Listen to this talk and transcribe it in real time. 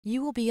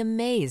You will be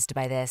amazed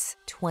by this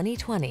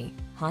 2020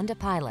 Honda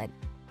Pilot.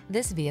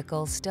 This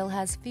vehicle still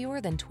has fewer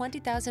than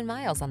 20,000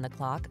 miles on the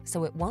clock,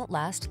 so it won't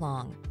last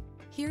long.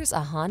 Here's a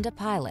Honda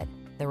Pilot,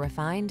 the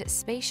refined,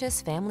 spacious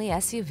family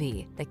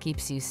SUV that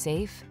keeps you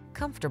safe,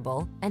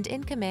 comfortable, and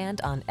in command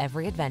on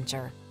every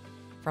adventure.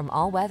 From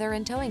all-weather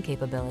and towing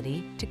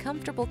capability to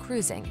comfortable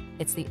cruising,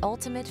 it's the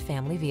ultimate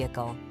family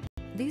vehicle.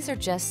 These are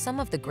just some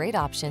of the great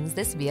options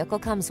this vehicle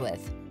comes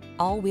with: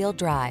 all-wheel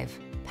drive,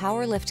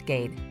 power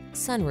liftgate,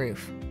 sunroof,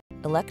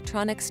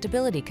 electronic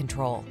stability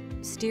control,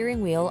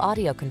 steering wheel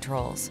audio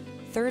controls,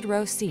 third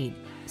row seat,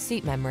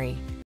 seat memory,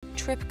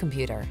 trip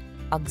computer,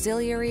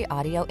 auxiliary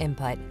audio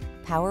input,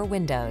 power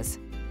windows.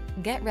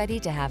 Get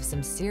ready to have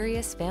some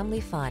serious family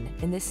fun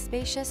in this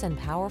spacious and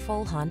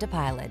powerful Honda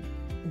Pilot.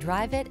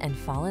 Drive it and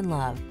fall in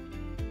love.